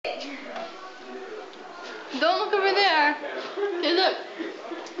Don't look over there. Hey, look.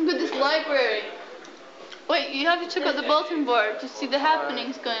 Look at this library. Wait, you have to check out the bulletin board to see the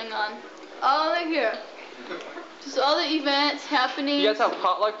happenings going on. All over here. Just all the events happening. You guys have a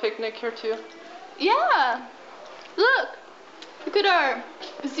potluck picnic here too? Yeah. Look. Look at our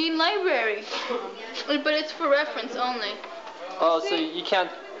zine library. But it's for reference only. Oh, so you can't.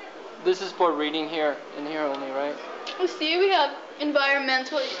 This is for reading here and here only, right? You see, we have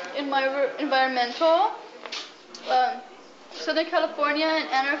environmental, Southern California and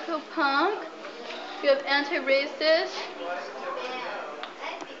anarcho-punk. We have anti-racist.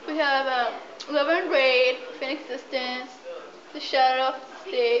 We have Love and Raid, Fin Existence, The Shadow of the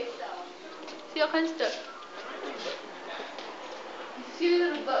State. See all kinds of stuff. See the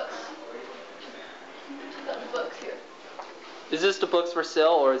little books. Check out the books here. Is this the books for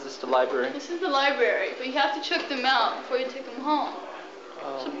sale or is this the library? This is the library, but you have to check them out before you take them home.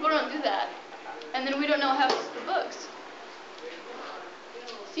 Oh. So people don't do that. And then we don't know half of the books.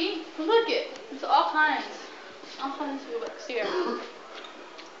 See? Look it. It's all kinds. All kinds of books here.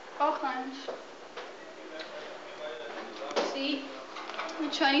 All kinds. See? The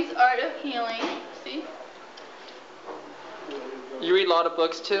Chinese Art of Healing. See? You read a lot of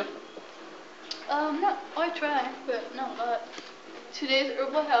books too? No. Oh, I try, but no. Today's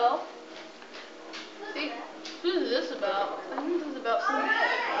Herbal Health. See? What is this about? I think this is about something.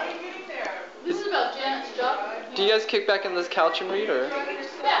 This is about Janet's job. Do you guys kick back in this couch and read, or?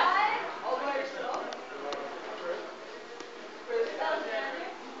 Yeah.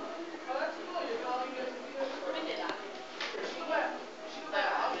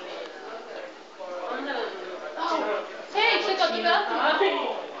 Hey, check out the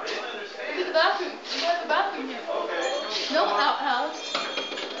bathroom. Look at the bathroom. We have the bathroom here. No outhouse.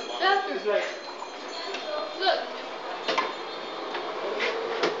 Bathroom. Look.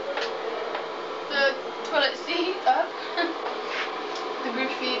 The toilet seat up. The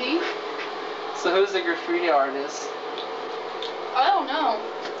graffiti. So who's the graffiti artist? I don't know.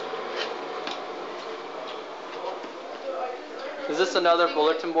 Is this another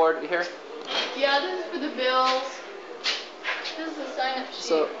bulletin board here? Yeah, this is for the bills. This is a sign-up sheet.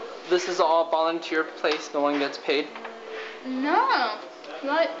 So this is all volunteer place, no one gets paid? No.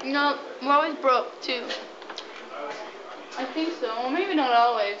 No, we're always broke too. I think so. Well, maybe not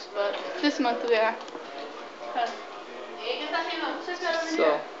always, but this month we are.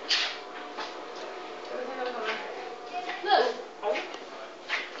 So. Look.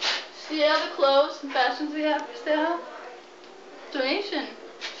 See all the clothes and fashions we have for sale? Donation.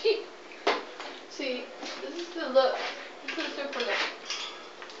 Cheap. See, this is the look. This is the circle look.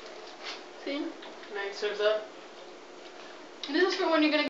 See? Nice, serves up. And this is for when you're going to